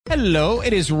Hello,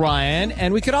 it is Ryan,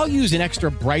 and we could all use an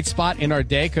extra bright spot in our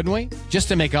day, couldn't we? Just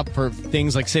to make up for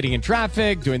things like sitting in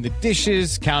traffic, doing the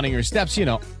dishes, counting your steps, you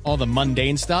know, all the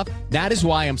mundane stuff. That is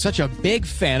why I'm such a big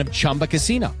fan of Chumba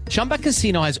Casino. Chumba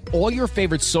Casino has all your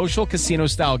favorite social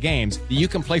casino-style games that you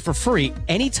can play for free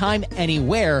anytime,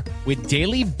 anywhere with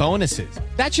daily bonuses.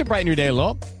 That should brighten your day a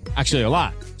little. Actually, a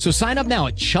lot. So sign up now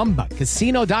at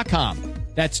ChumbaCasino.com.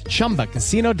 That's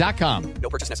ChumbaCasino.com. No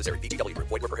purchase necessary. VGW Group.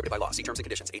 Void where prohibited by law. See terms and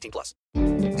conditions.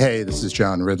 18+. Hey, this is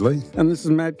John Ridley. And this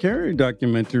is Matt Carey,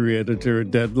 documentary editor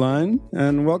at Deadline.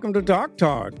 And welcome to Doc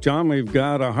Talk. John, we've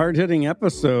got a hard-hitting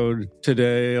episode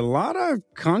today. A lot of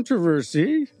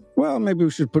controversy. Well, maybe we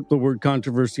should put the word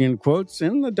controversy in quotes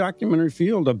in the documentary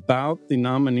field about the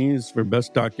nominees for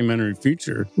Best Documentary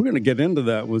Feature. We're going to get into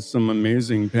that with some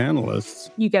amazing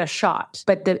panelists. You get a shot,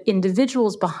 but the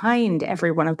individuals behind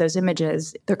every one of those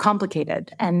images, they're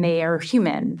complicated and they are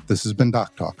human. This has been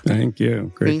Doc Talk. Thank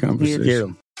you. Great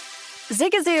conversation.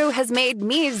 Zigazoo has made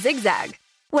me zigzag.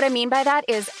 What I mean by that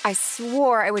is I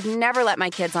swore I would never let my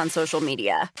kids on social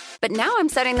media, but now I'm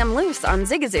setting them loose on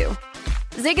Zigazoo.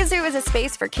 Zigazoo is a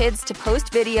space for kids to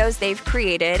post videos they've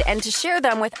created and to share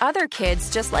them with other kids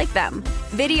just like them.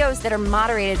 Videos that are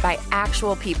moderated by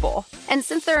actual people. And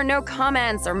since there are no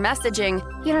comments or messaging,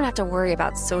 you don't have to worry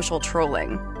about social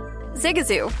trolling.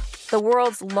 Zigazoo, the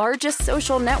world's largest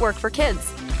social network for kids.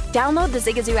 Download the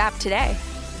Zigazoo app today.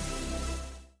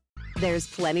 There's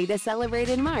plenty to celebrate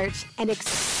in March and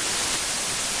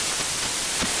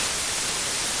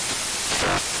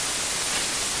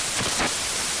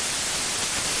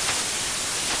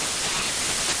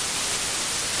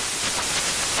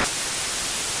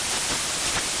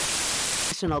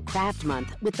National Craft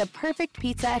Month with the perfect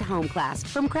pizza at home class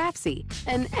from Craftsy.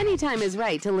 And anytime is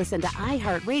right to listen to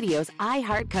iHeartRadio's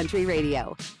iHeartCountry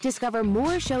Radio. Discover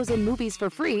more shows and movies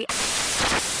for free.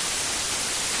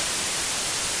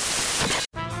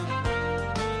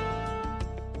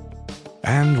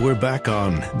 And we're back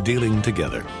on Dealing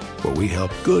Together, where we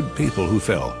help good people who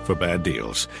fell for bad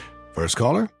deals. First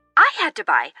caller? I had to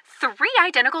buy 3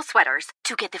 identical sweaters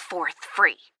to get the 4th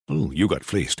free. Ooh, you got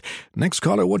fleeced. Next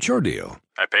caller, what's your deal?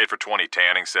 I paid for 20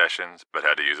 tanning sessions, but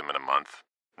had to use them in a month.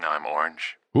 Now I'm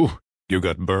orange. Ooh, you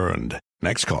got burned.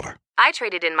 Next caller. I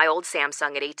traded in my old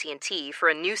Samsung at AT&T for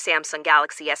a new Samsung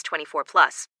Galaxy S24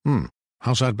 Plus.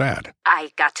 How's that bad?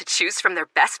 I got to choose from their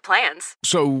best plans.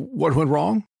 So, what went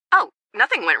wrong? Oh,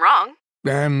 nothing went wrong.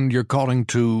 And you're calling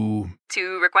to...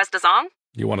 To request a song?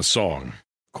 You want a song.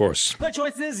 Of course. The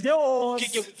choice is yours.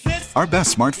 Our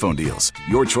best smartphone deals.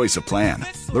 Your choice of plan.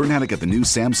 Learn how to get the new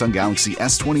Samsung Galaxy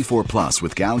S24 Plus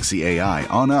with Galaxy AI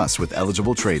on us with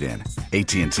eligible trade-in.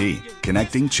 AT&T.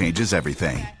 Connecting changes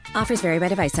everything. Offers vary by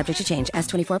device. Subject to change.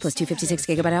 S24 plus 256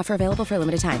 gigabyte offer available for a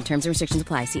limited time. Terms and restrictions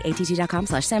apply. See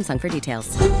att.com/Samsung for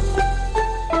details.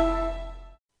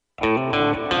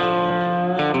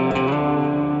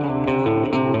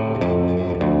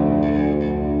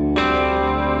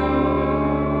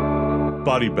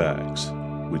 Body Bags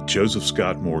with Joseph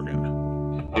Scott Morgan.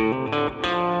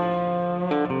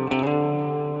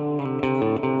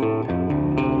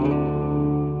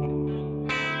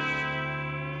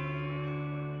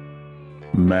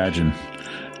 Imagine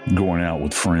going out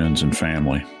with friends and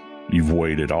family. You've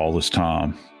waited all this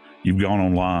time. You've gone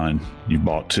online. You've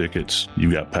bought tickets.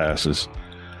 You've got passes.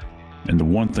 And the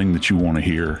one thing that you want to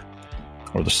hear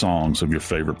are the songs of your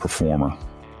favorite performer.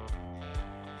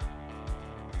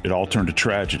 It all turned to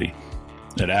tragedy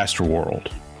at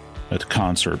Astroworld, at the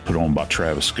concert put on by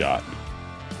Travis Scott.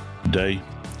 Today,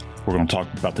 we're going to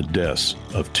talk about the deaths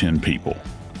of 10 people.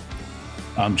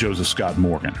 I'm Joseph Scott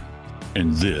Morgan,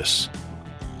 and this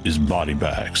is Body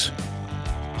Bags.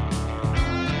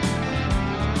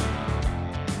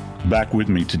 Back with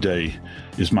me today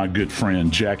is my good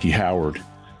friend Jackie Howard,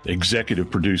 executive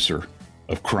producer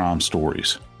of Crime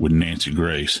Stories with Nancy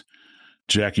Grace.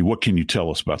 Jackie, what can you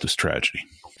tell us about this tragedy?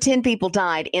 10 people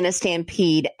died in a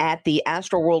stampede at the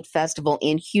Astroworld Festival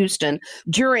in Houston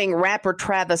during rapper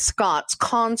Travis Scott's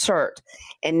concert.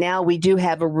 And now we do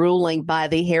have a ruling by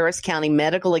the Harris County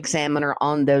Medical Examiner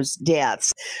on those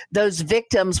deaths. Those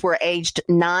victims were aged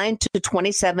 9 to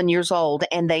 27 years old,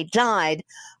 and they died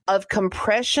of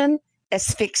compression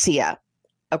asphyxia,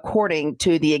 according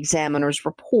to the examiner's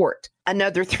report.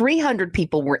 Another 300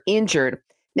 people were injured.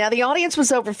 Now, the audience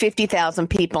was over 50,000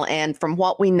 people, and from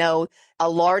what we know, a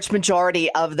large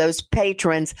majority of those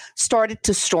patrons started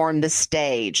to storm the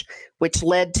stage, which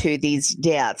led to these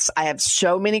deaths. I have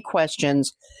so many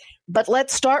questions, but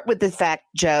let's start with the fact,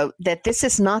 Joe, that this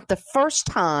is not the first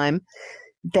time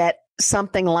that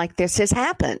something like this has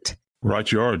happened.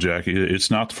 Right, you are, Jackie. It's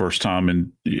not the first time,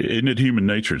 and isn't it human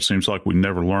nature? It seems like we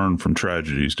never learn from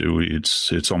tragedies, do we?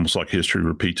 It's almost like history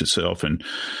repeats itself. And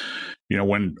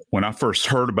when I first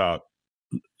heard about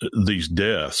these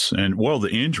deaths and the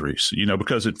injuries,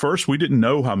 because at first we didn't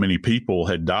know how many people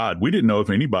had died. We didn't know if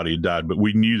anybody had died, but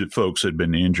we knew that folks had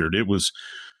been injured. It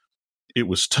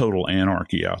was total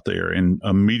anarchy out there, and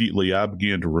immediately I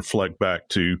began to reflect back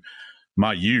to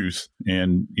my youth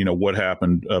and what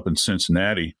happened up in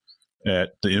Cincinnati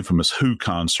at the infamous Who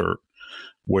concert,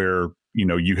 where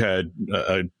you had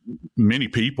many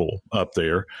people up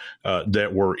there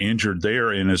that were injured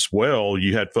there, and as well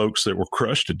you had folks that were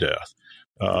crushed to death.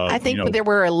 I think there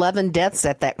were 11 deaths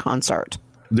at that concert.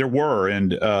 There were,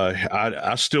 and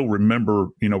I still remember,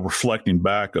 reflecting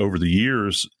back over the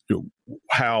years,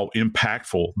 how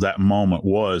impactful that moment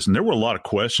was, and there were a lot of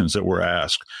questions that were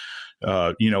asked.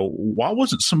 Why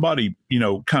wasn't somebody,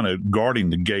 kind of guarding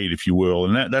the gate, if you will?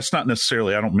 And that's not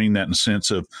necessarily, I don't mean that in the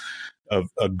sense of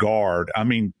a guard. I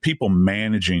mean, people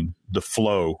managing the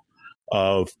flow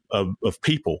of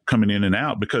people coming in and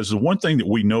out, because the one thing that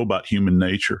we know about human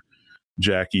nature,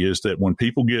 Jackie, is that when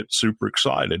people get super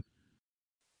excited,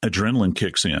 adrenaline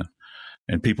kicks in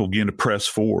and people begin to press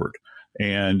forward.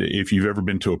 And if you've ever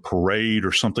been to a parade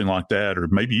or something like that, or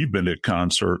maybe you've been to a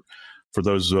concert, for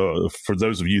those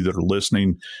of you that are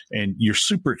listening, and you're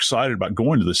super excited about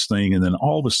going to this thing, and then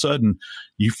all of a sudden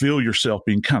you feel yourself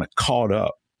being kind of caught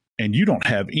up, and you don't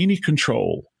have any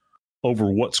control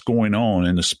over what's going on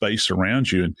in the space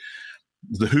around you. And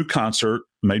the Who concert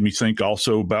made me think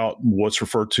also about what's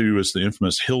referred to as the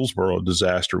infamous Hillsborough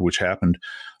disaster, which happened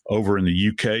over in the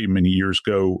UK many years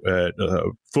ago at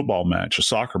a football match, a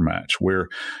soccer match, where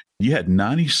you had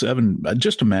 97,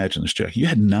 just imagine this, Jack, you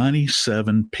had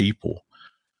 97 people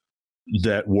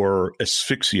that were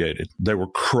asphyxiated. They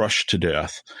were crushed to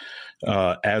death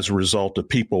as a result of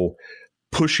people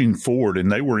pushing forward,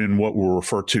 and they were in what were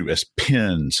referred to as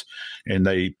pins, and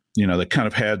they kind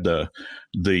of had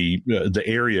the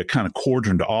area kind of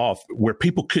cordoned off where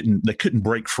people couldn't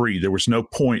break free. There was no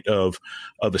point of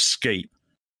escape.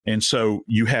 And so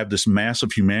you have this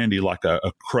massive humanity, like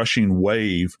a crushing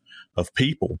wave of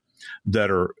people that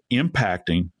are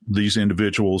impacting these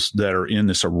individuals that are in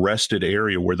this arrested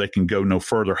area where they can go no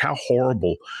further. How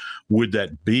horrible would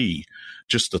that be?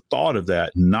 Just the thought of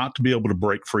that, not to be able to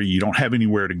break free. You don't have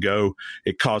anywhere to go.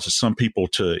 It causes some people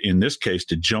to, in this case,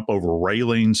 to jump over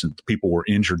railings, and people were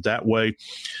injured that way.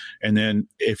 And then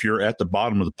if you're at the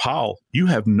bottom of the pile, you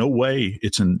have no way.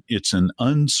 It's an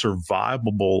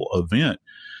unsurvivable event.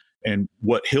 And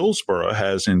what Hillsborough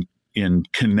has in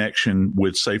connection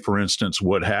with, say, for instance,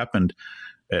 what happened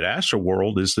at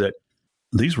Astroworld, is that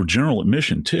these were general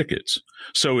admission tickets.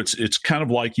 So it's kind of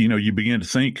like, you begin to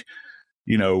think,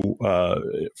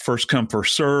 first come,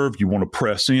 first serve. You want to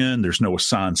press in. There's no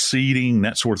assigned seating,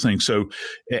 that sort of thing. So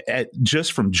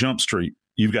just from Jump Street,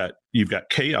 you've got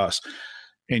chaos.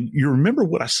 And you remember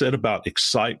what I said about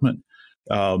excitement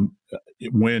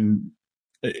when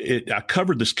I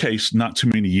covered this case not too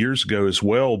many years ago as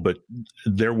well, but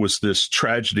there was this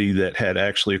tragedy that had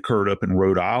actually occurred up in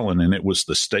Rhode Island, and it was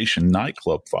the Station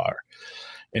nightclub fire.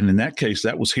 And in that case,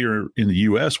 that was here in the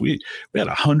U.S. We had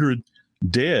 100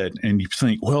 dead, and you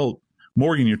think, well,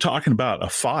 Morgan, you're talking about a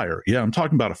fire. Yeah, I'm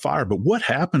talking about a fire, but what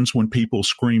happens when people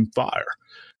scream fire?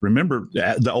 Remember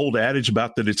the old adage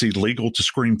about that it's illegal to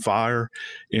scream fire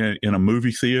in a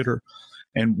movie theater?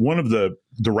 And one of the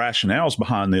rationales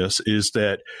behind this is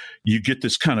that you get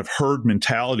this kind of herd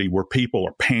mentality where people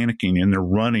are panicking and they're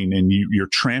running, and you're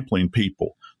trampling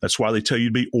people. That's why they tell you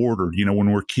to be ordered.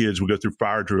 When we're kids, we go through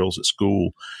fire drills at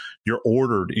school. You're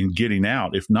ordered in getting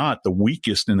out. If not, the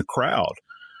weakest in the crowd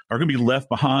are going to be left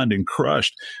behind and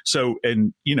crushed. So,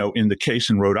 and, in the case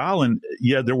in Rhode Island,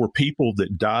 yeah, there were people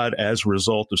that died as a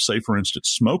result of, say, for instance,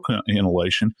 smoke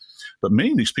inhalation. But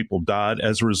many of these people died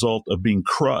as a result of being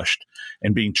crushed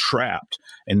and being trapped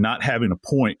and not having a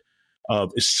point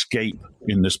of escape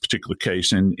in this particular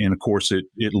case. And of course, it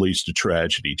leads to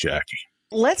tragedy, Jackie.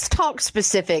 Let's talk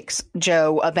specifics,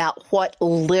 Joe, about what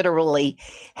literally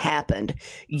happened.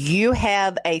 You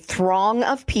have a throng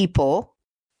of people,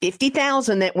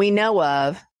 50,000 that we know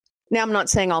of. Now, I'm not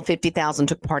saying all 50,000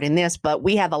 took part in this, but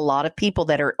we have a lot of people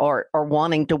that are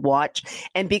wanting to watch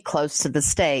and be close to the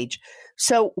stage.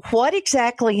 So what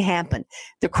exactly happened?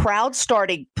 The crowd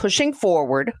started pushing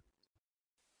forward.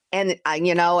 And,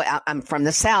 I'm from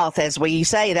the South, as we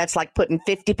say, that's like putting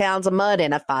 50 pounds of mud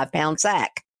in a 5-pound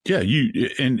sack. Yeah,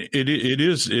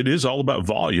 it is all about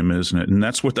volume, isn't it? And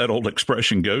that's what that old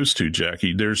expression goes to,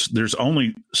 Jackie. There's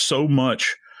only so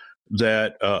much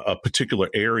that a particular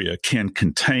area can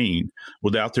contain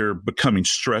without there becoming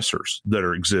stressors that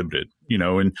are exhibited,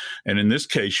 and in this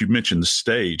case, you mentioned the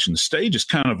stage, and the stage is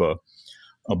kind of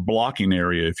a blocking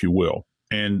area, if you will.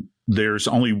 And there's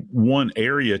only one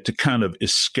area to kind of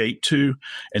escape to,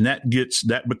 and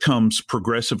that becomes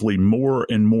progressively more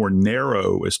and more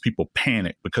narrow as people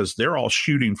panic because they're all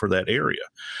shooting for that area.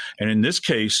 And in this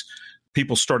case,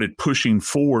 people started pushing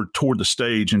forward toward the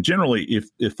stage. And generally,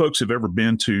 if folks have ever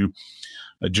been to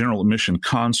a general admission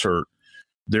concert,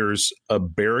 there's a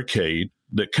barricade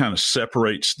that kind of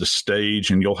separates the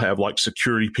stage, and you'll have like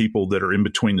security people that are in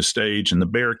between the stage and the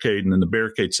barricade, and then the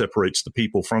barricade separates the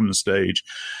people from the stage,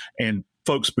 and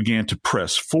folks began to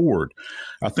press forward.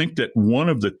 I think that one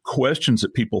of the questions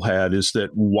that people had is that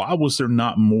why was there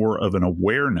not more of an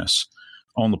awareness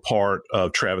on the part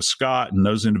of Travis Scott and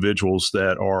those individuals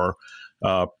that are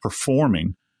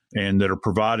performing and that are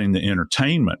providing the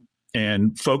entertainment?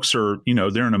 And folks are,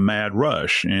 they're in a mad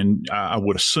rush. And I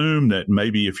would assume that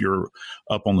maybe if you're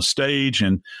up on the stage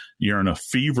and you're in a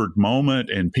fevered moment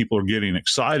and people are getting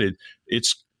excited,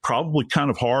 it's probably kind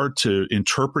of hard to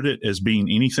interpret it as being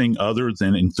anything other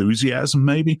than enthusiasm,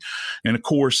 maybe. And of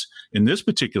course, in this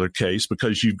particular case,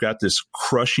 because you've got this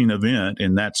crushing event,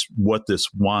 and that's what this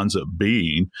winds up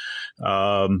being,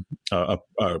 a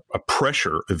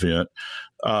pressure event,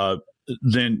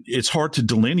 then it's hard to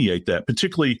delineate that,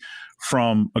 particularly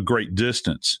from a great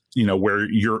distance, where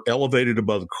you're elevated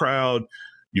above the crowd,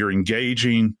 you're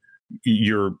engaging,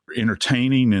 you're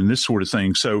entertaining, and this sort of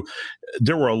thing. So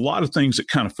there were a lot of things that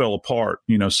kind of fell apart.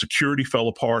 Security fell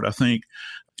apart. I think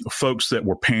folks that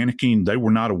were panicking, they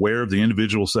were not aware of the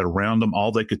individuals that are around them.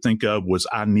 All they could think of was,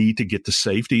 I need to get to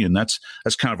safety. And that's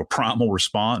kind of a primal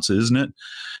response, isn't it?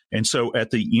 And so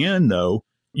at the end, though,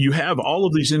 you have all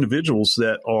of these individuals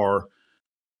that are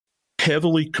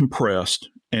heavily compressed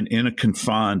and in a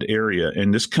confined area.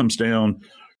 And this comes down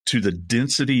to the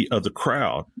density of the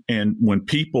crowd. And when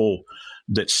people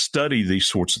that study these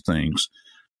sorts of things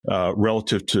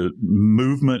relative to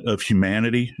movement of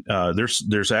humanity,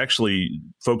 there's actually,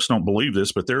 folks don't believe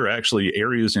this, but there are actually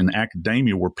areas in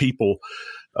academia where people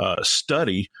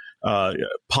study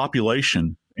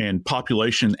population and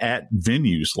population at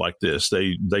venues like this.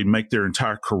 They make their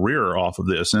entire career off of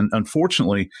this. And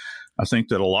unfortunately, I think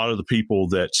that a lot of the people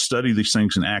that study these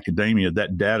things in academia,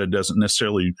 that data doesn't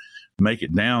necessarily make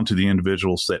it down to the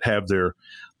individuals that have their,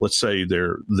 let's say,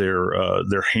 their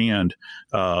hand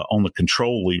on the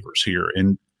control levers here.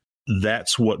 And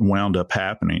that's what wound up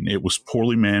happening. It was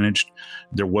poorly managed.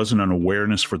 There wasn't an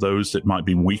awareness for those that might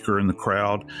be weaker in the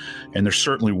crowd. And there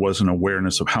certainly wasn't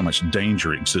awareness of how much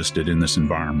danger existed in this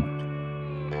environment.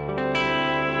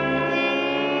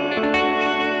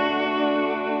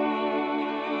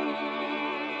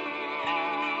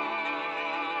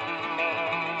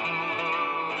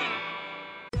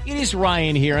 It is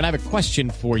Ryan here, and I have a question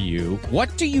for you.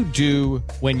 What do you do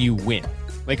when you win?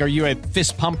 Like, are you a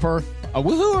fist pumper, a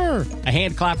woohooer, a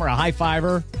hand clapper, a high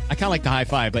fiver? I kind of like the high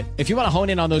five, but if you want to hone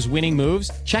in on those winning moves,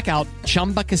 check out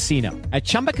Chumba Casino. At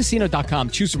ChumbaCasino.com,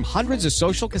 choose from hundreds of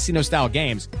social casino style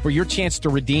games for your chance to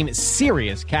redeem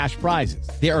serious cash prizes.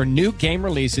 There are new game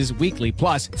releases weekly,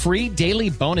 plus free daily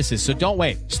bonuses. So don't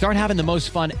wait. Start having the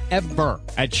most fun ever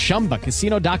at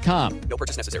ChumbaCasino.com. No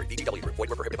purchase necessary. VGW. Void where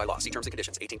prohibited by law. See terms and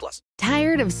conditions. 18+.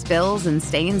 Tired of spills and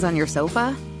stains on your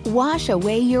sofa? Wash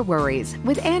away your worries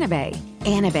with Anabay.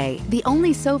 Anabay, the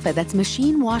only sofa that's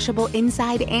machine washable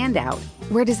inside and out,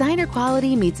 where designer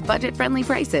quality meets budget-friendly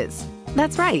prices.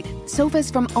 That's right, sofas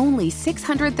from only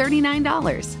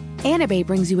 $639. Anabay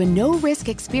brings you a no-risk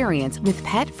experience with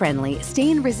pet-friendly,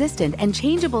 stain-resistant, and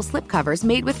changeable slipcovers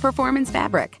made with performance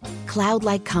fabric,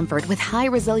 cloud-like comfort with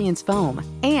high-resilience foam,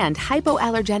 and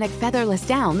hypoallergenic featherless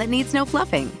down that needs no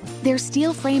fluffing. Their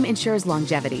steel frame ensures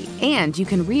longevity, and you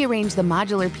can rearrange the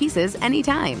modular pieces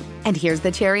anytime. And here's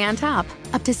the cherry on top,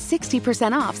 up to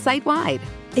 60% off site-wide.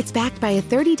 It's backed by a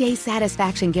 30-day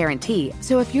satisfaction guarantee,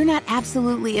 so if you're not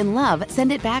absolutely in love,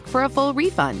 send it back for a full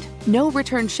refund. No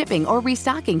return shipping or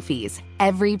restocking fees.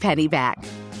 Every penny back.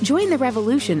 Join the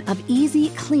revolution of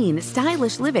easy, clean,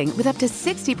 stylish living with up to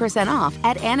 60% off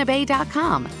at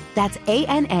anabay.com. That's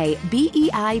ANABEI.com.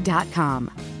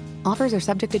 Offers are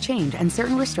subject to change and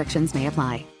certain restrictions may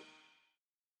apply.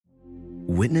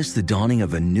 Witness the dawning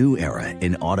of a new era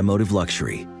in automotive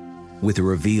luxury with a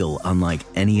reveal unlike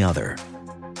any other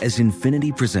as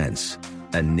Infiniti presents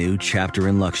a new chapter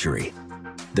in luxury,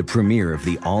 the premiere of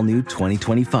the all-new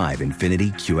 2025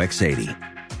 Infiniti QX80.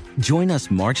 Join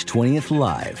us March 20th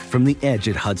live from the Edge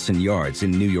at Hudson Yards in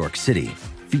New York City,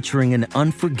 featuring an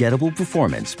unforgettable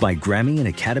performance by Grammy and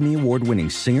Academy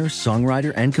Award-winning singer,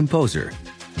 songwriter, and composer,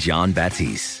 Jon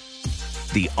Batiste.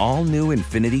 The all-new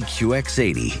Infiniti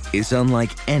QX80 is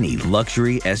unlike any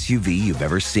luxury SUV you've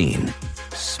ever seen.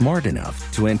 Smart enough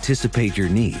to anticipate your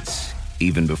needs,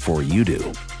 even before you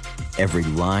do. Every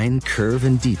line, curve,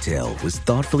 and detail was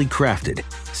thoughtfully crafted,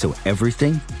 so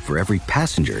everything for every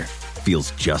passenger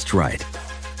feels just right.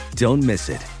 Don't miss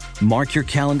it. Mark your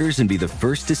calendars and be the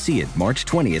first to see it March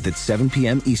 20th at 7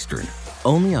 p.m. Eastern,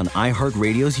 only on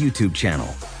iHeartRadio's YouTube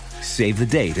channel. Save the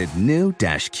date at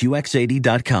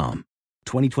new-QX80.com.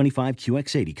 2025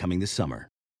 QX80 coming this summer.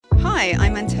 Hi,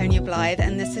 I'm Antonia Blythe,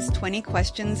 and this is 20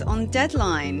 Questions on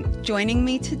Deadline. Joining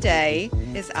me today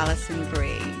is Alison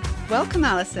Brie. Welcome,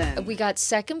 Alison. We got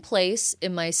second place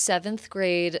in my 7th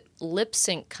grade lip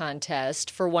sync contest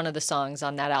for one of the songs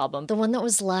on that album. The one that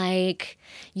was like,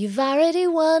 "You've already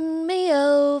won me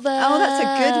over." Oh, that's a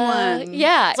good one.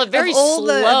 Yeah. It's like very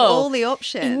slow. Of all the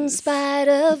options. In spite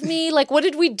of me. Like, what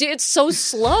did we do? It's so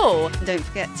slow. Don't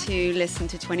forget to listen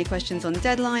to 20 Questions on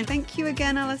Deadline. Thank you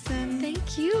again, Alison.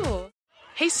 Thank you.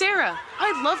 Hey, Sarah,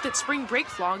 I loved that spring break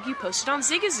vlog you posted on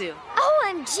Zigazoo.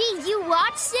 OMG, you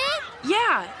watched it?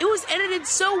 Yeah, it was edited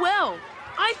so well.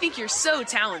 I think you're so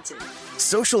talented.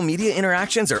 Social media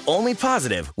interactions are only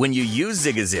positive when you use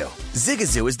Zigazoo.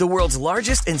 Zigazoo is the world's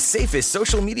largest and safest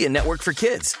social media network for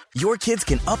kids. Your kids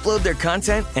can upload their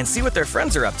content and see what their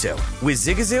friends are up to. With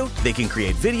Zigazoo, they can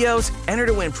create videos, enter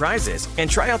to win prizes, and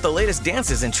try out the latest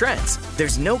dances and trends.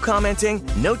 There's no commenting,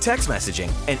 no text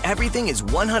messaging, and everything is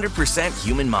 100%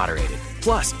 human moderated.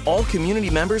 Plus, all community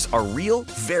members are real,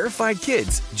 verified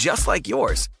kids just like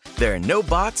yours. There are no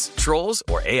bots, trolls,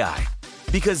 or AI.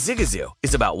 Because Zigazoo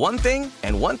is about one thing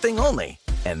and one thing only,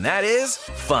 and that is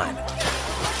fun.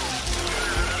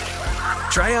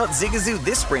 Try out Zigazoo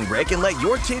this spring break and let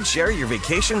your kids share your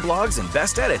vacation blogs and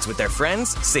best edits with their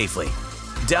friends safely.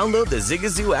 Download the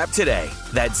Zigazoo app today.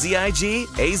 That's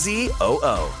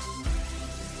Zigazoo.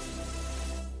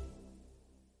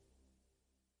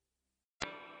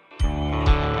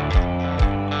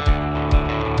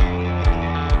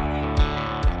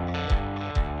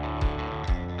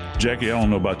 Jackie, I don't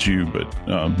know about you, but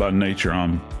by nature,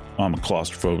 I'm a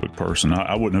claustrophobic person.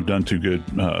 I wouldn't have done too good,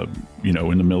 in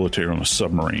the military on a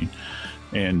submarine.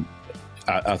 And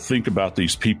I think about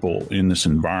these people in this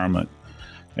environment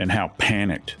and how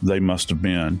panicked they must have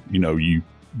been. You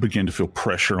begin to feel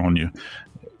pressure on you.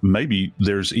 Maybe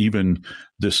there's even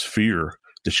this fear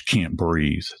that you can't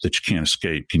breathe, that you can't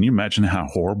escape. Can you imagine how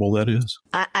horrible that is?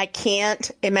 I can't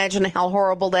imagine how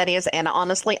horrible that is. And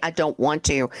honestly, I don't want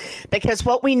to. Because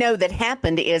what we know that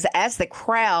happened is as the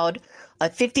crowd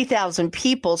of 50,000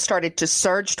 people started to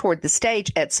surge toward the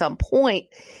stage at some point,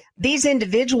 these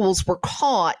individuals were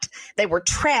caught. They were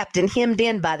trapped and hemmed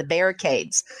in by the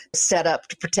barricades set up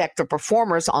to protect the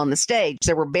performers on the stage.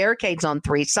 There were barricades on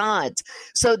 3 sides.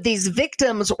 So these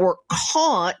victims were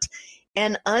caught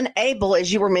and unable,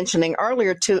 as you were mentioning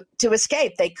earlier, to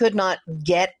escape. They could not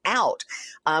get out.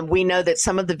 We know that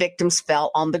some of the victims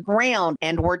fell on the ground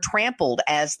and were trampled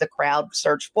as the crowd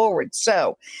surged forward.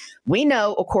 So we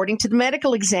know, according to the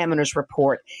medical examiner's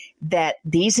report, that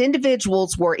these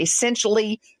individuals were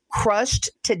essentially crushed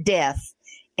to death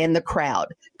in the crowd.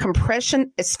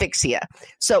 Compression asphyxia.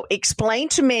 So explain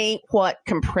to me what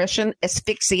compression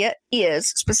asphyxia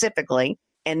is specifically,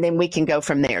 and then we can go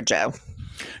from there, Joe.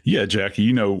 Yeah,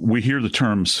 Jackie, we hear the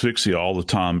term asphyxia all the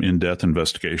time in death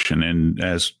investigation. And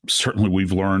as certainly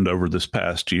we've learned over this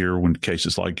past year, when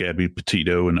cases like Gabby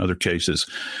Petito and other cases,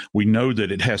 we know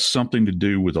that it has something to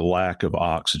do with a lack of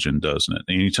oxygen, doesn't it?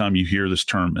 Anytime you hear this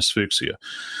term asphyxia.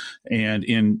 And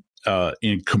in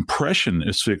compression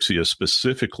asphyxia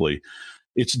specifically,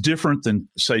 it's different than,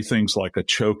 say, things like a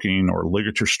choking or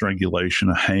ligature strangulation,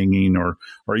 a hanging, or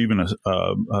even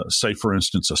say, for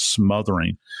instance, a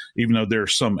smothering, even though there are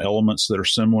some elements that are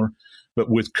similar. But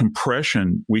with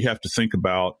compression, we have to think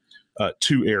about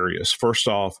 2 areas. First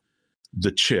off,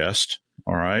 the chest,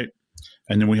 all right?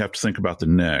 And then we have to think about the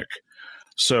neck.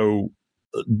 So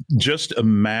just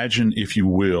imagine, if you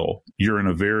will, you're in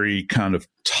a very kind of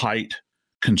tight,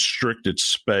 constricted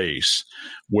space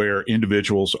where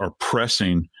individuals are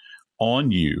pressing on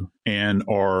you and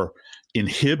are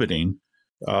inhibiting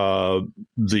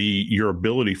your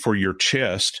ability for your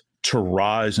chest to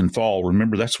rise and fall.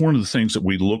 Remember, that's one of the things that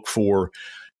we look for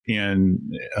in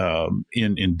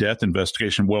death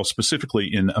investigation. Well, specifically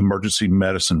in emergency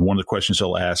medicine, one of the questions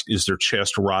they'll ask is their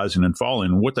chest rising and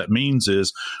falling. And what that means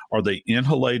is, are they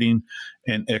inhalating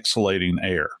and exhalating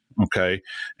air? Okay,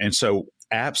 and so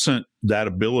absent that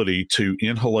ability to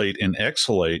inhalate and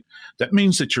exhalate, that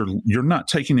means that you're not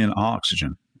taking in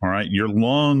oxygen. All right. Your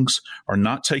lungs are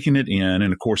not taking it in.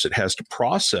 And of course, it has to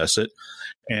process it.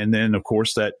 And then, of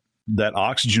course, that that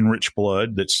oxygen-rich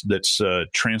blood that's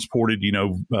transported,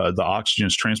 the oxygen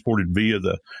is transported via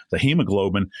the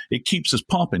hemoglobin. It keeps us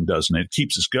pumping, doesn't it? It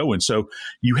keeps us going. So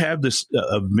you have this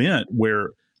event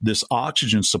where this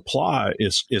oxygen supply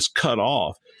is cut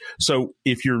off. So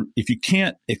if you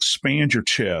can't expand your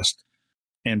chest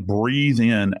and breathe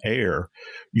in air,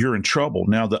 you're in trouble.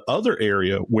 Now, the other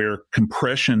area where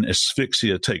compression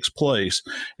asphyxia takes place,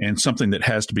 and something that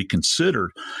has to be considered,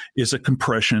 is a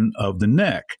compression of the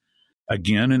neck.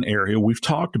 Again, an area we've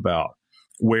talked about,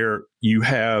 where you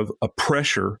have a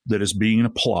pressure that is being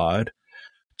applied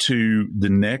to the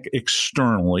neck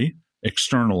externally,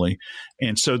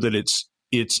 and so that it's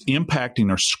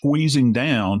impacting or squeezing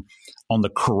down on the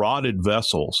carotid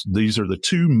vessels. These are the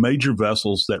two major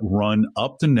vessels that run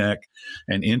up the neck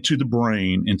and into the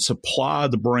brain and supply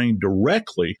the brain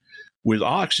directly with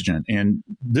oxygen. And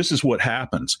this is what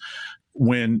happens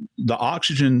when the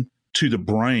oxygen to the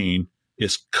brain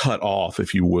is cut off,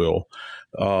 if you will,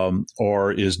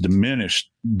 or is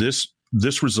diminished. This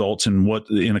results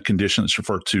in a condition that's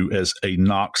referred to as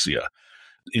anoxia.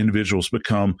 Individuals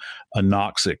become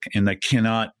anoxic, and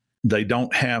they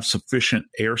don't have sufficient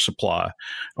air supply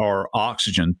or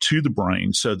oxygen to the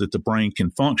brain so that the brain can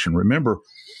function. Remember,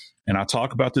 and I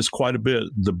talk about this quite a bit,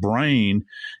 the brain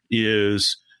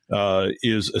is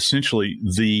essentially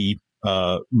the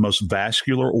most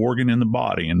vascular organ in the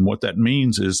body. And what that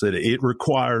means is that it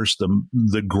requires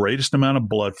the greatest amount of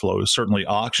blood flow, certainly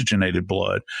oxygenated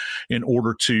blood, in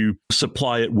order to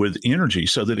supply it with energy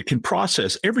so that it can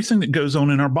process everything that goes on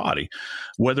in our body,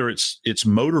 whether it's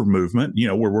motor movement,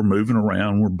 where we're moving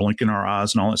around, we're blinking our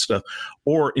eyes and all that stuff,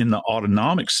 or in the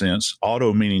autonomic sense,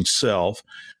 auto meaning self,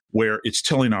 where it's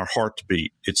telling our heart to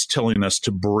beat, it's telling us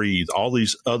to breathe, all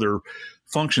these other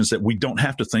functions that we don't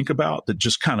have to think about that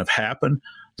just kind of happen.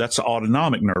 That's the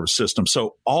autonomic nervous system.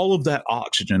 So all of that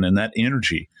oxygen and that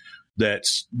energy that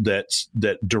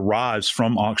derives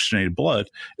from oxygenated blood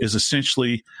is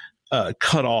essentially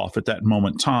cut off at that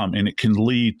moment in time, and it can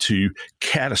lead to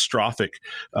catastrophic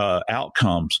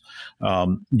outcomes.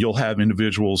 You'll have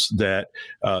individuals that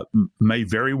may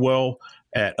very well,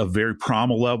 at a very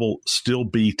primal level, still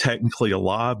be technically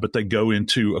alive, but they go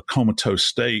into a comatose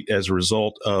state as a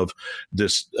result of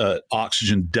this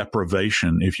oxygen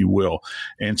deprivation, if you will.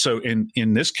 And so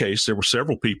in this case, there were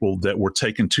several people that were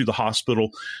taken to the hospital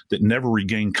that never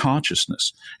regained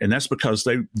consciousness. And that's because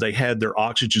they had their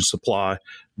oxygen supply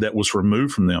that was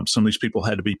removed from them. Some of these people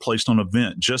had to be placed on a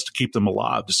vent just to keep them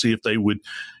alive, to see if they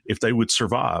would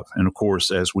survive. And of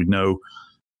course, as we know,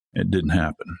 it didn't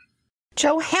happen.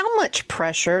 Joe, how much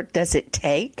pressure does it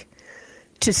take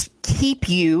to keep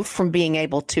you from being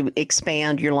able to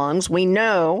expand your lungs? We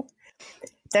know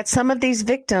that some of these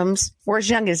victims were as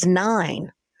young as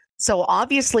 9. So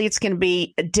obviously it's going to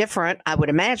be different, I would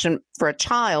imagine, for a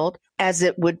child as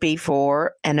it would be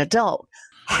for an adult.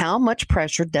 How much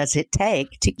pressure does it take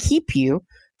to keep you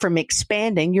from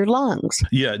expanding your lungs?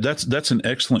 Yeah, that's an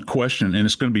excellent question. And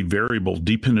it's going to be variable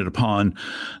dependent upon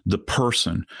the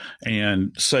person.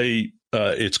 And say,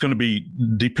 it's going to be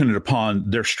dependent upon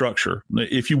their structure.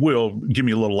 If you will, give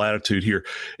me a little latitude here.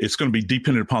 It's going to be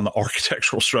dependent upon the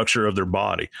architectural structure of their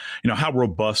body. How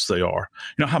robust they are.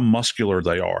 How muscular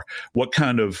they are. What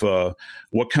kind of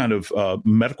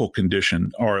medical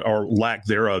condition or lack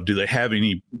thereof do they have?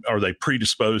 Are they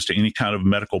predisposed to any kind of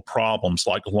medical problems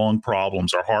like lung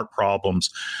problems or heart problems?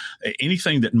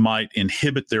 Anything that might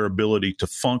inhibit their ability to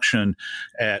function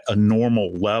at a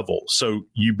normal level. So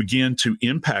you begin to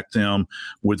impact them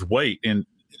with weight. And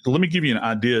let me give you an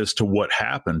idea as to what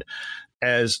happened.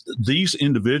 As these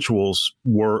individuals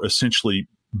were essentially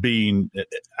being,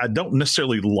 I don't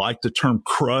necessarily like the term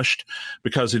crushed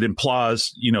because it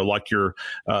implies, like you're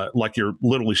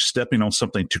literally stepping on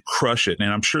something to crush it.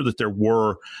 And I'm sure that there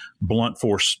were blunt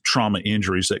force trauma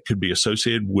injuries that could be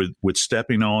associated with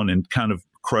stepping on and kind of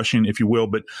crushing, if you will.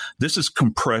 But this is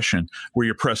compression, where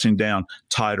you're pressing down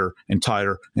tighter and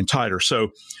tighter and tighter.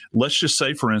 So let's just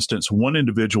say, for instance, one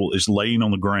individual is laying on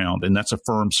the ground, and that's a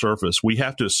firm surface. We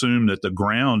have to assume that the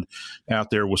ground out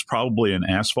there was probably an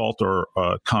asphalt or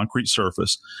a concrete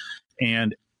surface.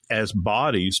 And as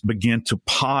bodies begin to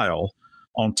pile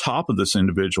on top of this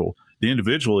individual, the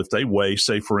individual, if they weigh,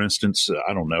 say, for instance,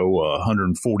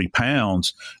 140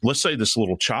 pounds, let's say this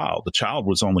little child, the child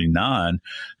was only 9,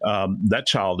 that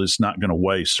child is not going to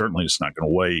weigh, certainly it's not going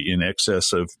to weigh in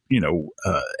excess of,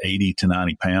 80 to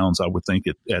 90 pounds, I would think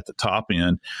at the top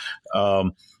end.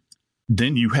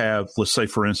 then you have, let's say,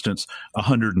 for instance, a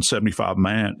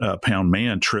 175-pound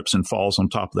man trips and falls on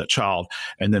top of that child,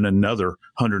 and then another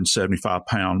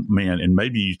 175-pound man. And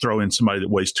maybe you throw in somebody that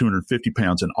weighs 250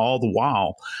 pounds, and all the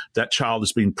while, that child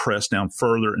is being pressed down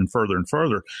further and further and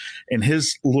further. And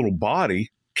his little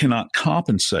body cannot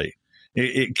compensate.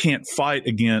 It can't fight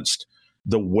against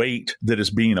the weight that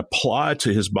is being applied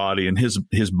to his body and his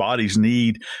body's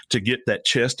need to get that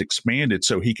chest expanded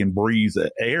so he can breathe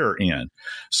the air in.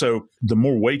 So the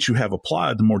more weight you have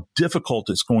applied, the more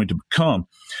difficult it's going to become.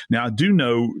 Now, I do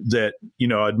know that,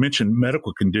 I'd mentioned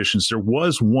medical conditions. There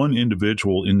was one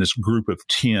individual in this group of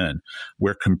 10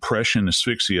 where compression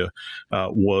asphyxia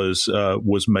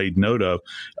was made note of.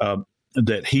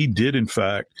 That he did, in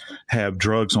fact, have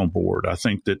drugs on board. I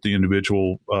think that the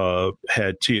individual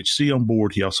had THC on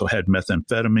board. He also had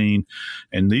methamphetamine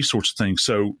and these sorts of things.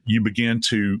 So you begin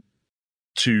to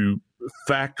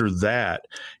factor that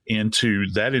into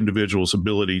that individual's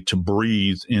ability to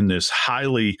breathe in this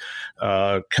highly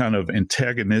kind of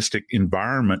antagonistic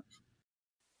environment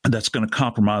that's going to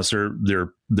compromise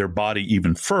their body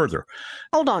even further.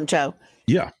 Hold on, Joe.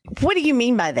 Yeah. What do you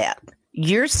mean by that?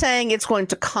 You're saying it's going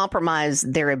to compromise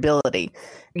their ability.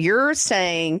 You're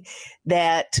saying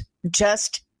that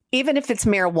just even if it's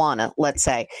marijuana, let's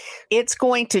say, it's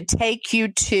going to take you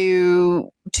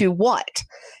to what?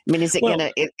 I mean, is it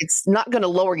it's not going to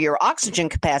lower your oxygen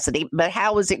capacity, but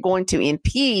how is it going to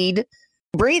impede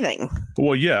breathing?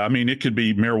 Well, yeah. I mean, it could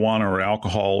be marijuana or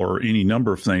alcohol or any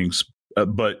number of things.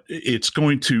 But it's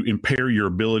going to impair your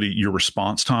ability, your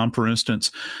response time, for instance.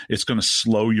 It's going to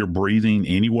slow your breathing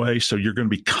anyway. So you're going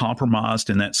to be compromised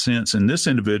in that sense. And this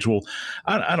individual,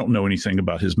 I don't know anything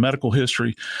about his medical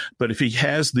history, but if he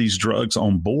has these drugs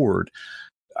on board,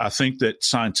 I think that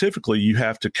scientifically you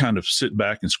have to kind of sit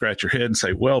back and scratch your head and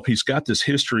say, well, if he's got this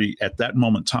history at that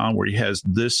moment in time where he has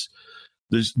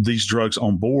these drugs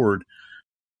on board,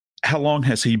 how long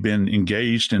has he been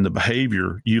engaged in the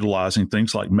behavior utilizing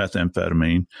things like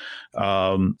methamphetamine,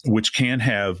 which can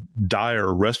have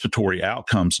dire respiratory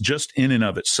outcomes just in and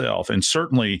of itself? And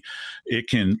certainly it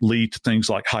can lead to things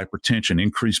like hypertension,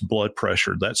 increased blood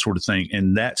pressure, that sort of thing.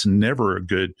 And that's never a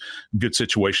good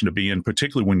situation to be in,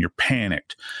 particularly when you're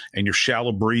panicked and you're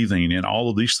shallow breathing and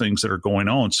all of these things that are going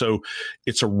on. So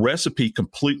it's a recipe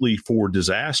completely for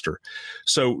disaster.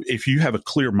 So if you have a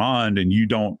clear mind and you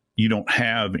don't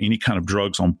have any kind of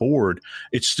drugs on board,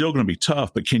 it's still going to be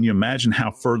tough. But can you imagine how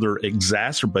further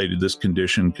exacerbated this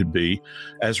condition could be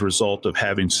as a result of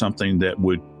having something that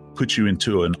would put you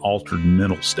into an altered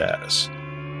mental status?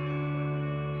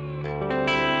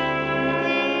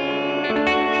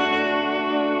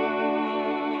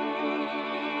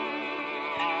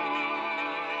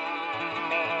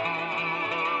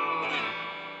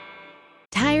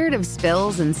 Tired of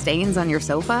spills and stains on your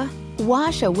sofa?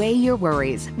 Wash away your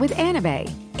worries with Anabay.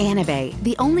 Anabay,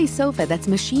 the only sofa that's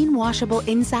machine washable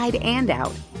inside and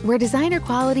out, where designer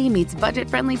quality meets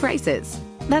budget-friendly prices.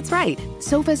 That's right,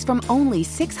 sofas from only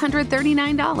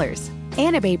 $639.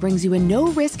 Anabay brings you a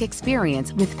no-risk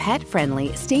experience with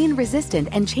pet-friendly, stain-resistant,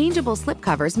 and changeable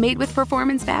slipcovers made with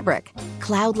performance fabric,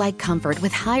 cloud-like comfort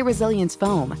with high-resilience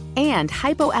foam, and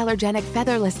hypoallergenic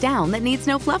featherless down that needs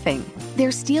no fluffing.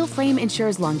 Their steel frame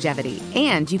ensures longevity,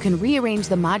 and you can rearrange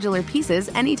the modular pieces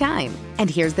anytime. And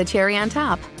here's the cherry on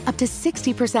top, up to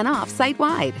 60% off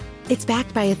site-wide. It's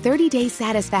backed by a 30-day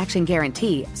satisfaction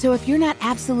guarantee, so if you're not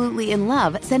absolutely in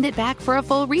love, send it back for a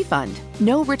full refund.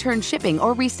 No return shipping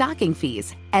or restocking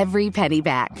fees. Every penny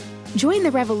back. Join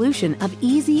the revolution of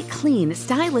easy, clean,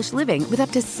 stylish living with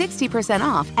up to 60%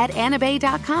 off at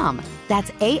anabay.com.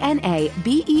 That's ANABEI.com.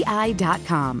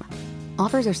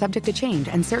 Offers are subject to change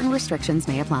and certain restrictions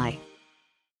may apply.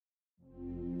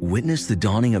 Witness the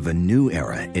dawning of a new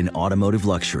era in automotive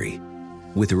luxury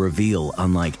with a reveal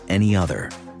unlike any other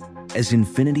as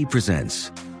Infiniti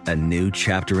presents a new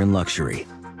chapter in luxury,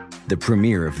 the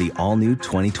premiere of the all-new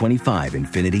 2025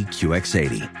 Infiniti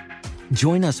QX80.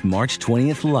 Join us March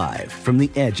 20th live from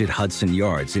the Edge at Hudson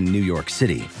Yards in New York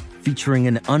City, featuring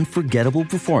an unforgettable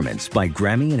performance by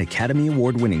Grammy and Academy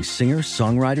Award-winning singer,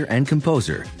 songwriter, and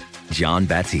composer, Jon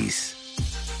Batiste.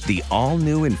 The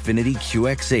all-new Infiniti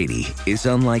QX80 is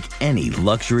unlike any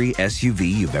luxury SUV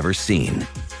you've ever seen.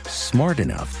 Smart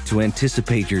enough to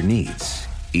anticipate your needs,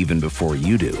 even before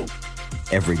you do.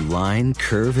 Every line,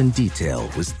 curve, and detail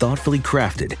was thoughtfully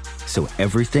crafted, so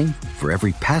everything for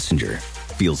every passenger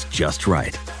feels just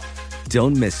right.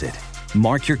 Don't miss it.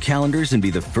 Mark your calendars and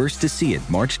be the first to see it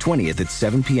March 20th at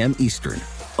 7 p.m. Eastern,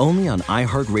 only on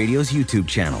iHeartRadio's YouTube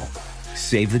channel.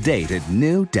 Save the date at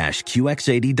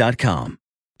new-QX80.com.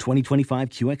 2025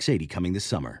 QX80 coming this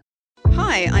summer.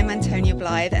 Hi, I'm Antonia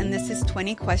Blythe, and this is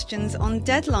 20 Questions on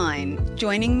Deadline.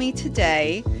 Joining me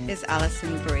today is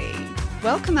Alison Brie.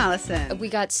 Welcome, Alison. We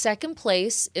got second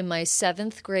place in my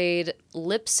 7th grade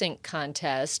lip sync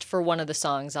contest for one of the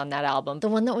songs on that album. The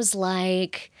one that was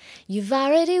like, "You've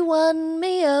already won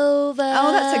me over."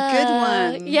 Oh, that's a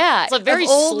good one. Yeah. It's very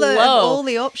slow. Of all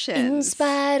the options. In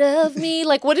spite of me.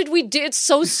 Like, what did we do? It's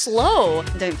so slow.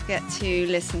 Don't forget to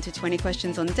listen to 20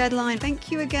 Questions on Deadline.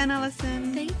 Thank you again,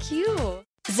 Alison. Thank you.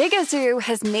 Zigazoo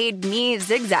has made me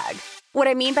zigzag. What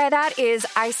I mean by that is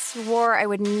I swore I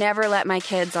would never let my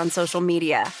kids on social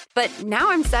media, but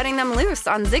now I'm setting them loose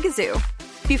on Zigazoo.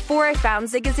 Before I found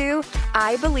Zigazoo,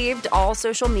 I believed all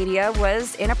social media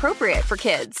was inappropriate for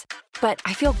kids. But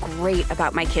I feel great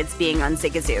about my kids being on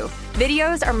Zigazoo.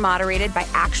 Videos are moderated by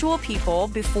actual people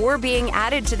before being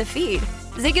added to the feed.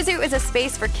 Zigazoo is a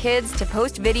space for kids to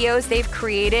post videos they've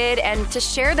created and to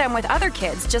share them with other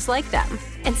kids just like them.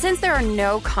 And since there are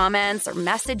no comments or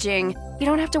messaging, you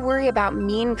don't have to worry about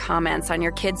mean comments on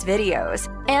your kids' videos.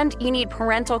 And you need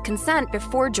parental consent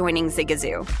before joining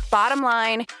Zigazoo. Bottom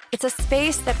line, it's a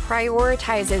space that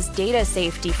prioritizes data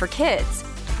safety for kids.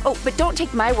 Oh, but don't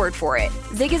take my word for it.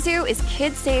 Zigazoo is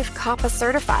KidSafe COPPA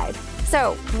certified.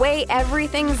 So, weigh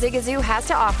everything Zigazoo has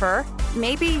to offer.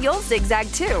 Maybe you'll zigzag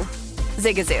too.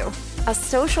 Zigazoo, a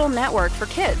social network for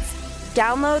kids.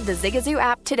 Download the Zigazoo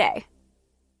app today.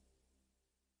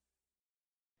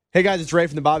 Hey guys, it's Ray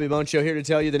from the Bobby Bone Show here to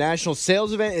tell you the national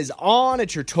sales event is on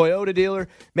at your Toyota dealer,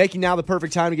 making now the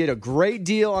perfect time to get a great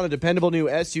deal on a dependable new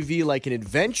SUV like an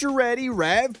adventure-ready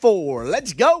RAV4.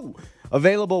 Let's go!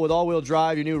 Available with all-wheel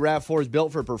drive, your new RAV4 is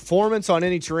built for performance on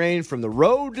any terrain, from the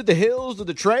road to the hills to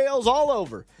the trails, all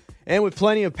over. And with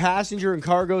plenty of passenger and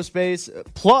cargo space,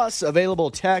 plus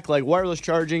available tech like wireless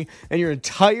charging, and your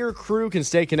entire crew can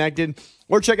stay connected.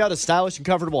 Or check out a stylish and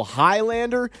comfortable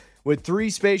Highlander with 3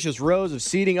 spacious rows of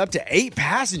seating, up to 8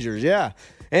 passengers, yeah.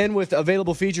 And with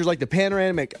available features like the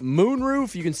panoramic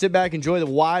moonroof, you can sit back and enjoy the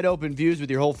wide open views with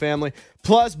your whole family.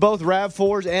 Plus, both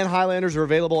RAV4s and Highlanders are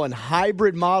available in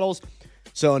hybrid models.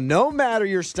 So no matter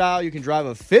your style, you can drive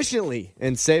efficiently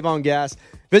and save on gas.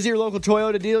 Visit your local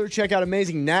Toyota dealer. Check out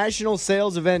amazing national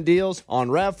sales event deals on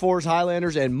RAV4s,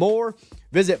 Highlanders, and more.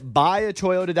 Visit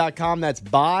buyatoyota.com. That's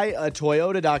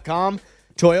buyatoyota.com.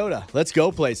 Toyota, let's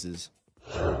go places.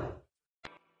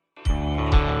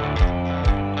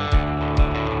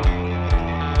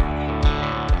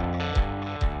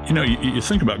 You know, you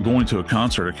think about going to a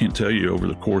concert. I can't tell you over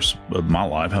the course of my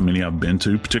life how many I've been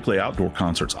to, particularly outdoor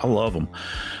concerts. I love them.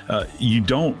 You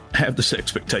don't have this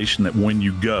expectation that when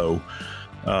you go,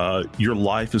 your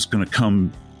life is going to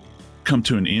come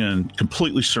to an end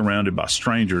completely surrounded by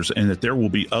strangers, and that there will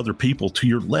be other people to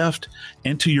your left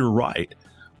and to your right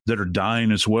that are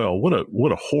dying as well. What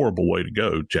a horrible way to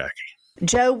go, Jackie.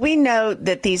 Joe, we know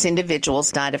that these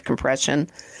individuals died of compression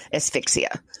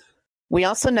asphyxia. We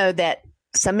also know that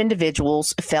some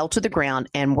individuals fell to the ground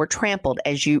and were trampled,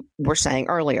 as you were saying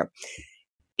earlier.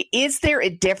 Is there a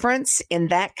difference in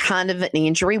that kind of an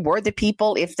injury? Were the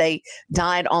people, if they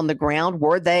died on the ground,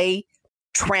 were they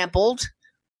trampled,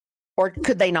 or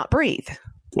could they not breathe?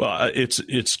 Well, it's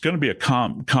going to be a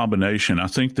combination. I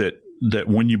think that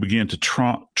when you begin to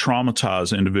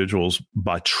traumatize individuals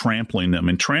by trampling them,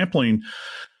 and trampling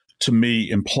to me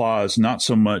implies not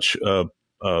so much a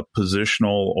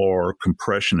positional or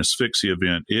compression asphyxia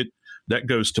event. That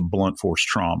goes to blunt force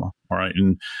trauma. All right.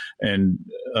 And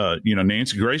you know,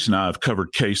 Nancy Grace and I have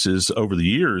covered cases over the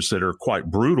years that are quite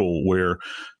brutal, where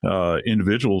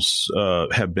individuals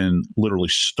have been literally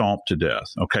stomped to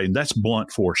death. Okay. And that's blunt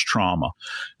force trauma.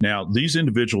 Now, these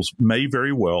individuals may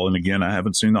very well, and again, I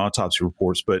haven't seen the autopsy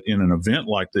reports, but in an event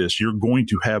like this, you're going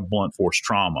to have blunt force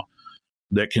trauma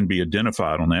that can be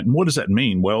identified on that. And what does that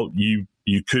mean? Well, you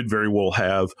could very well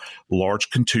have large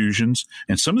contusions,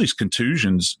 and some of these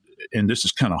contusions, and this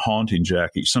is kind of haunting,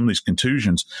 Jackie, some of these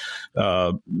contusions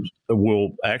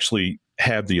will actually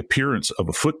have the appearance of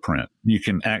a footprint. You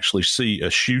can actually see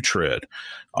a shoe tread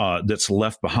that's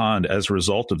left behind as a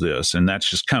result of this. And that's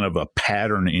just kind of a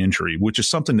pattern injury, which is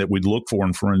something that we look for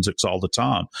in forensics all the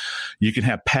time. You can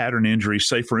have pattern injury.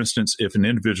 Say, for instance, if an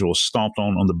individual is stomped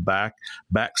on the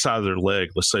back side of their leg,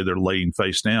 let's say they're laying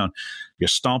face down, you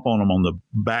stomp on them on the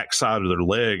back side of their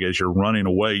leg as you're running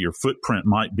away. Your footprint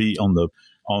might be on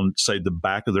say the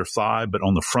back of their thigh, but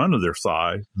on the front of their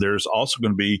thigh, there's also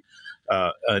going to be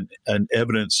an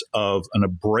evidence of an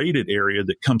abraded area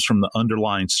that comes from the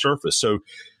underlying surface. So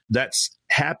that's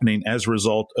happening as a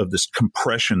result of this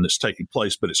compression that's taking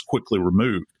place, but it's quickly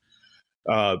removed.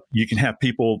 You can have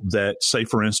people that, say,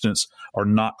 for instance, are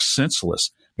knocked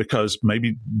senseless because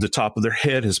maybe the top of their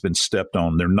head has been stepped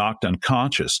on. They're knocked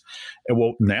unconscious. And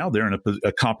well, now they're in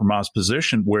a compromised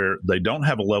position where they don't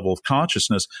have a level of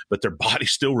consciousness, but their body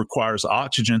still requires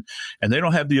oxygen, and they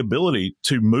don't have the ability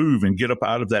to move and get up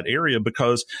out of that area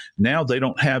because now they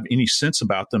don't have any sense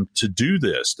about them to do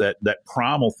this. That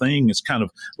primal thing has kind of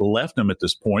left them at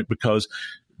this point because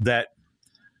that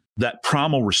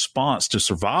primal response to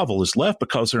survival is left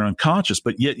because they're unconscious,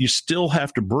 but yet you still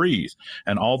have to breathe.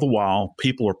 And all the while,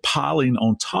 people are piling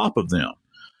on top of them.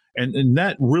 And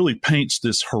that really paints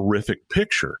this horrific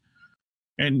picture.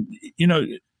 And,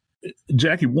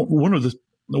 Jackie, one of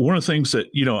the things that,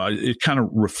 it kind of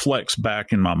reflects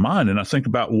back in my mind, and I think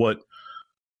about what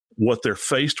they're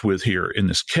faced with here in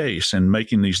this case and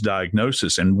making these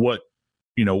diagnoses and what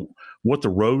the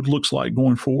road looks like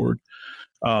going forward.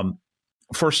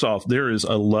 First off, there is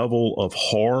a level of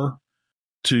horror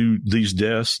to these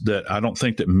deaths that I don't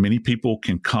think that many people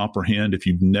can comprehend if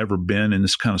you've never been in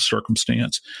this kind of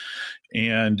circumstance.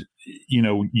 And,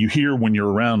 you hear when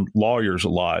you're around lawyers a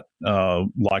lot,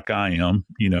 like I am,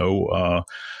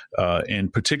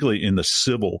 and particularly in the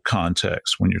civil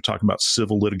context, when you're talking about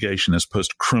civil litigation as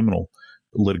opposed to criminal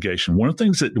litigation. One of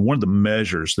the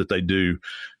measures that they do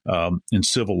in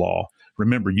civil law,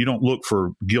 remember, you don't look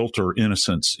for guilt or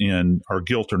innocence or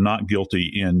guilt or not guilty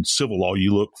in civil law.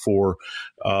 You look for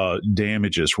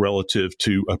damages relative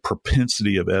to a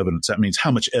propensity of evidence. That means how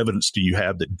much evidence do you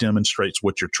have that demonstrates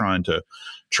what you're trying to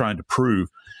prove.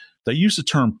 They use the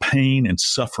term pain and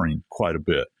suffering quite a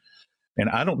bit. And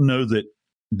I don't know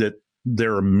that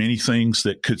there are many things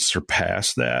that could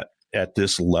surpass that at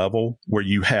this level where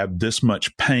you have this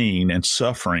much pain and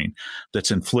suffering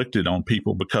that's inflicted on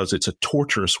people because it's a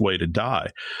torturous way to die.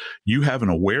 You have an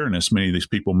awareness, many of these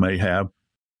people may have,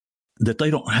 that they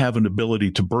don't have an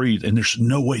ability to breathe and there's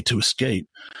no way to escape.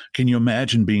 Can you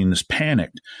imagine being this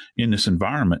panicked in this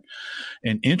environment?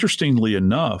 And interestingly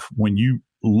enough, when you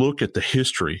look at the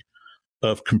history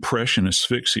of compression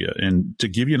asphyxia, and to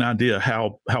give you an idea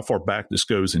how far back this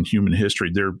goes in human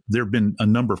history, there have been a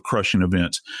number of crushing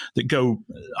events that go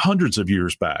hundreds of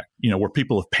years back, where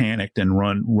people have panicked and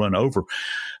run over.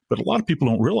 But a lot of people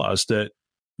don't realize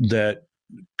that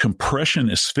compression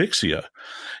asphyxia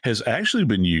has actually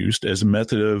been used as a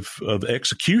method of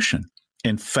execution,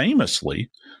 and famously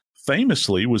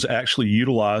was actually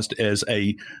utilized as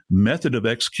a method of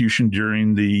execution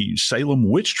during the Salem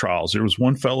witch trials. There was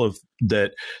one fellow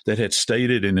that had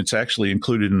stated, and it's actually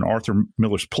included in Arthur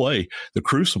Miller's play, The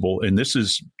Crucible, and this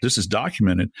is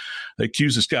documented. They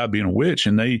accused this guy of being a witch,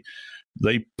 and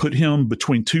they put him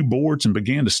between two boards and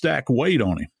began to stack weight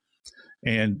on him,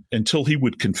 and until he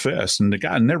would confess. And the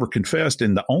guy never confessed,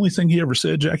 and the only thing he ever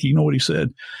said, Jackie, you know what he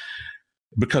said?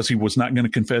 Because he was not going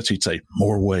to confess, he'd say,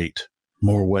 more weight.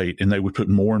 And they would put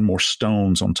more and more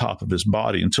stones on top of his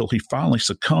body until he finally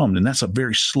succumbed. And that's a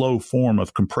very slow form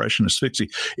of compression asphyxia.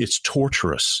 It's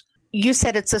torturous. You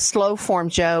said it's a slow form,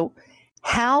 Joe.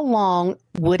 How long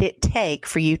would it take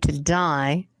for you to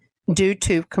die due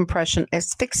to compression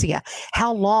asphyxia?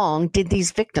 How long did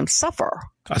these victims suffer?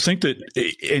 I think that,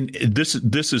 and this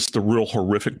is the real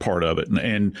horrific part of it.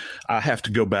 And I have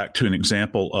to go back to an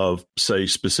example of, say,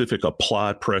 specific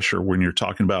applied pressure when you're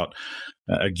talking about,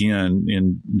 again,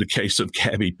 in the case of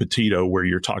Gabby Petito, where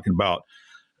you're talking about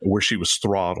where she was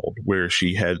throttled, where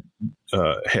she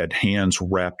had hands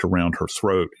wrapped around her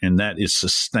throat, and that is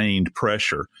sustained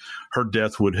pressure. Her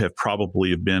death would have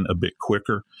probably been a bit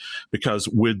quicker, because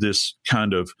with this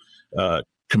kind of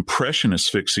compression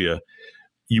asphyxia,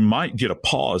 you might get a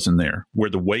pause in there where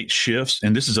the weight shifts.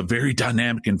 And this is a very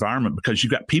dynamic environment because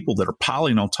you've got people that are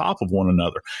piling on top of one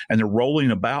another and they're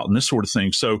rolling about and this sort of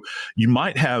thing. So you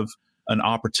might have an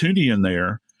opportunity in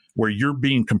there where you're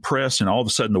being compressed and all of a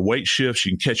sudden the weight shifts,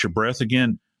 you can catch your breath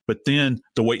again, but then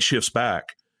the weight shifts back.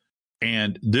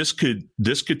 And this could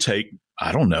take,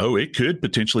 I don't know, it could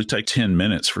potentially take 10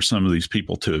 minutes for some of these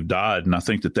people to have died. And I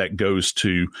think that goes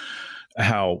to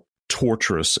how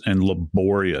torturous and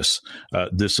laborious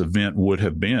this event would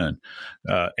have been.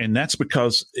 And that's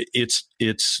because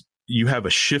it's you have a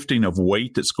shifting of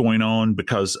weight that's going on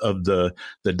because of the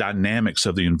dynamics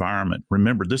of the environment.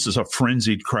 Remember, this is a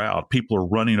frenzied crowd. People are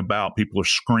running about. People are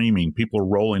screaming. People are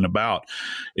rolling about.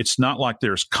 It's not like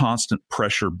there's constant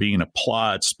pressure being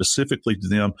applied specifically to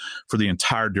them for the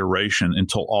entire duration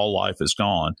until all life is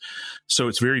gone. So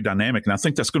it's very dynamic. And I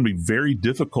think that's going to be very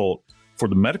difficult for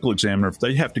the medical examiner, if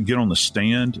they have to get on the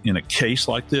stand in a case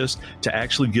like this, to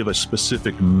actually give a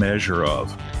specific measure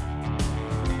of.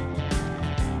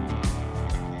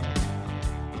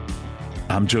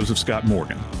 I'm Joseph Scott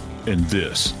Morgan, and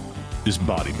this is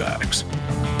Body Bags.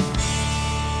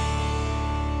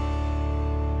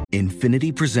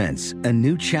 Infinity presents a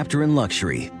new chapter in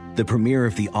luxury, the premiere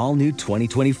of the all-new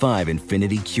 2025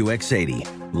 Infinity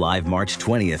QX80, live March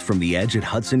 20th from the Edge at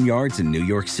Hudson Yards in New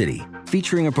York City,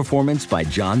 featuring a performance by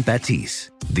John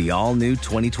Batiste. The all-new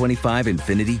 2025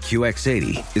 Infinity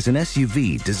QX80 is an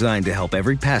SUV designed to help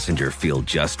every passenger feel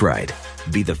just right.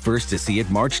 Be the first to see it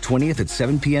March 20th at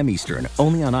 7 p.m. Eastern,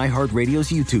 only on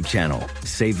iHeartRadio's YouTube channel.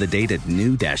 Save the date at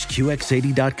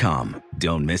new-QX80.com.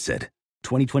 Don't miss it.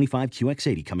 2025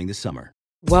 QX80 coming this summer.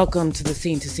 Welcome to the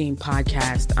Scene to Scene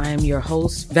podcast. I am your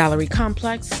host, Valerie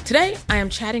Complex. Today, I am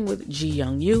chatting with Ji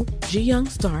Young Yu. Ji Young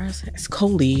stars as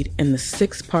co-lead in the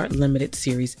 6-part limited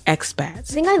series Expats.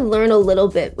 I think I learn a little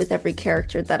bit with every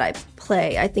character that I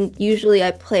play. I think usually I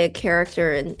play a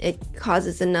character and it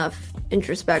causes enough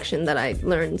introspection that I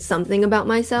learn something about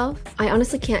myself. I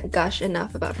honestly can't gush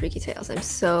enough about Freaky Tales. I'm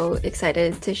so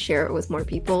excited to share it with more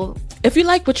people. If you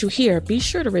like what you hear, be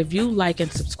sure to review, like,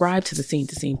 and subscribe to the Scene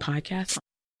to Scene podcast.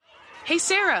 Hey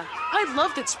Sarah, I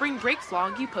love that spring break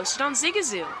vlog you posted on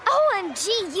Zigazoo.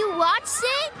 OMG, you watched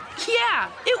it? Yeah,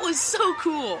 it was so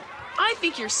cool. I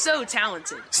think you're so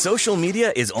talented. Social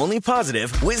media is only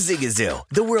positive with Zigazoo,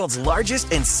 the world's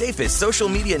largest and safest social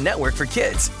media network for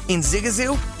kids. In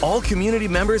Zigazoo, all community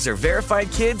members are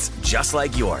verified kids just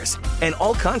like yours, and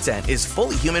all content is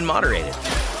fully human moderated.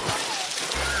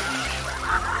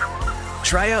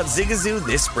 Try out Zigazoo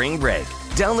this spring break.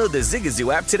 Download the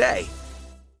Zigazoo app today.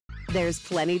 There's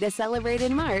plenty to celebrate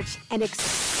in March and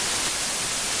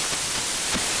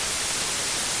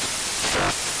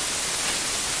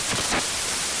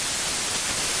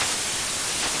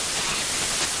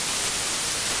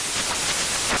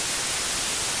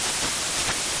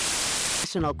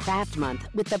National Craft Month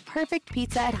with the perfect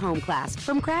pizza at home class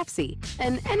from Craftsy.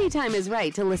 And anytime is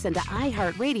right to listen to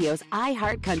iHeartRadio's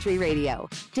iHeart Country Radio.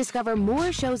 Discover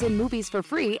more shows and movies for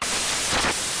free.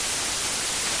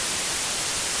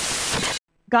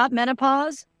 Got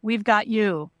menopause? We've got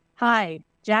you. Hi,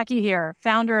 Jackie here,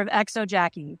 founder of Exo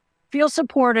Jackie. Feel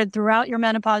supported throughout your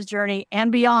menopause journey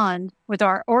and beyond with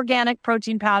our organic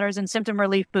protein powders and symptom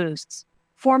relief boosts.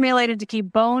 Formulated to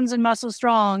keep bones and muscles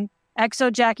strong,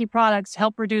 Exo Jackie products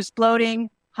help reduce bloating,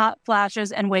 hot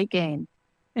flashes, and weight gain.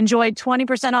 Enjoy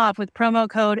 20% off with promo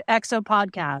code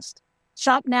EXOPODCAST.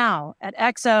 Shop now at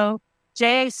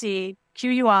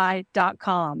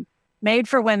exojacqui.com. Made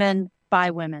for women,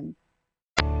 by women.